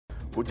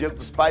O Dia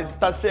dos Pais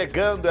está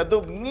chegando, é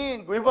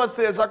domingo, e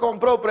você já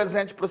comprou o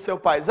presente para o seu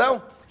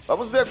paizão?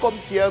 Vamos ver como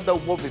que anda o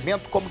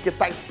movimento, como que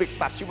está a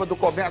expectativa do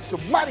comércio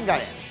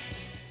maringaense.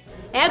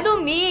 É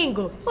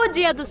domingo, o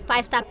Dia dos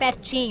Pais está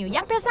pertinho e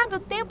apesar do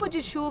tempo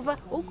de chuva,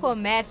 o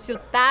comércio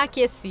está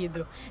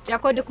aquecido. De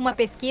acordo com uma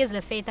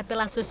pesquisa feita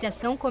pela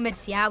Associação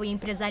Comercial e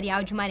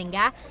Empresarial de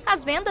Maringá,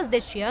 as vendas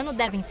deste ano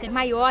devem ser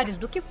maiores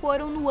do que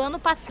foram no ano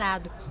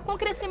passado, com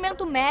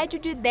crescimento médio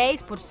de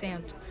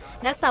 10%.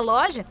 Nesta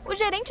loja, o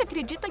gerente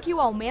acredita que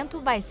o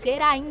aumento vai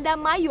ser ainda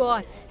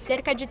maior,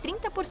 cerca de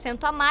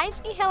 30% a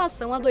mais em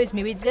relação a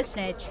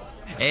 2017.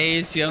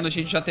 Esse ano a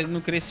gente já teve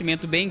um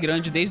crescimento bem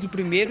grande, desde o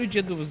primeiro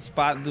dia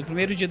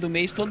do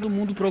mês, todo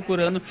mundo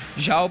procurando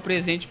já o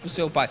presente para o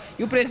seu pai.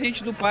 E o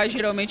presente do pai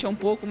geralmente é um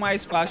pouco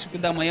mais fácil que o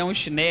da mãe, é um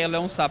chinelo, é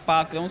um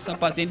sapato, é um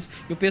sapatênis,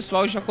 e o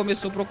pessoal já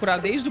começou a procurar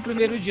desde o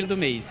primeiro dia do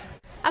mês.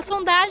 A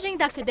sondagem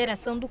da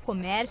Federação do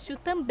Comércio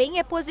também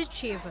é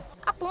positiva.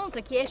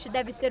 Aponta que este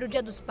deve ser o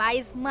Dia dos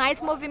Pais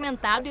mais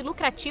movimentado e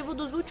lucrativo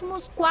dos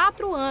últimos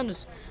 4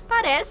 anos.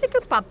 Parece que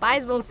os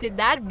papais vão se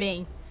dar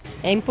bem.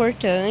 É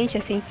importante, é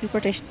sempre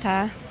importante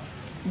estar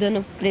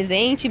dando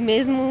presente,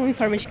 mesmo em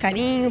forma de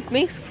carinho,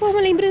 mesmo se for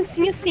uma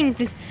lembrancinha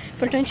simples. O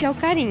importante é o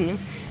carinho.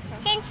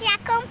 A gente já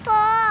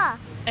comprou!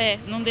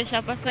 Não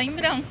deixar passar em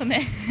branco, né?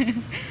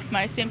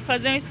 Mas sempre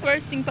fazer um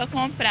esforcinho para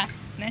comprar,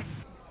 né?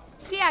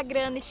 Se a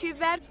grana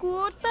estiver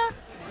curta...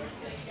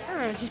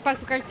 a gente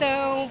passa o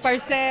cartão,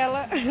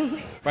 parcela.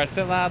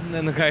 Parcelado,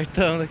 né, no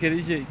cartão,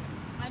 daquele jeito.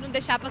 Mas não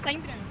deixar passar em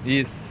branco.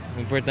 Isso,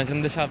 o importante é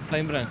não deixar passar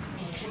em branco.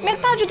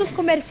 Metade dos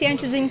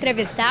comerciantes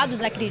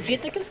entrevistados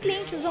acredita que os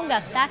clientes vão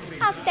gastar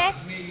até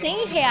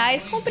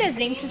R$100 com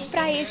presentes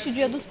para este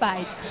Dia dos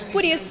Pais.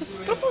 Por isso,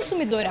 para o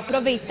consumidor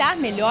aproveitar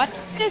melhor,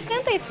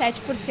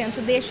 67%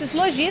 destes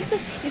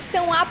lojistas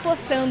estão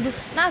apostando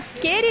nas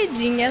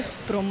queridinhas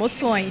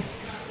promoções.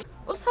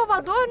 O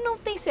Salvador não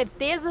tem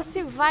certeza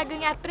se vai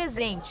ganhar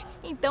presente,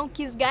 então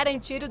quis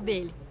garantir o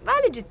dele.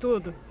 Vale de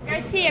tudo.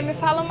 Garcia, me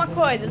fala uma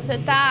coisa, você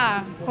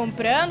está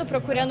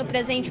procurando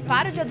presente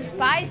para o Dia dos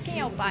Pais? Quem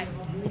é o pai?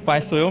 O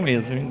pai sou eu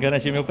mesmo,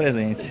 garanti meu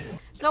presente.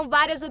 São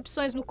várias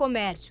opções no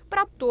comércio,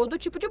 para todo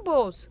tipo de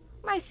bolso.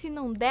 Mas se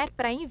não der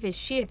para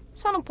investir,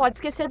 só não pode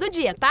esquecer do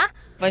dia, tá?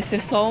 Vai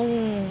ser só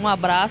um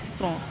abraço e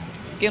pronto,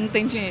 porque não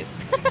tem dinheiro.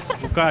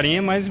 O carinho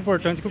é mais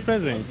importante que o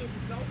presente,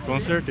 com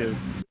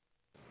certeza.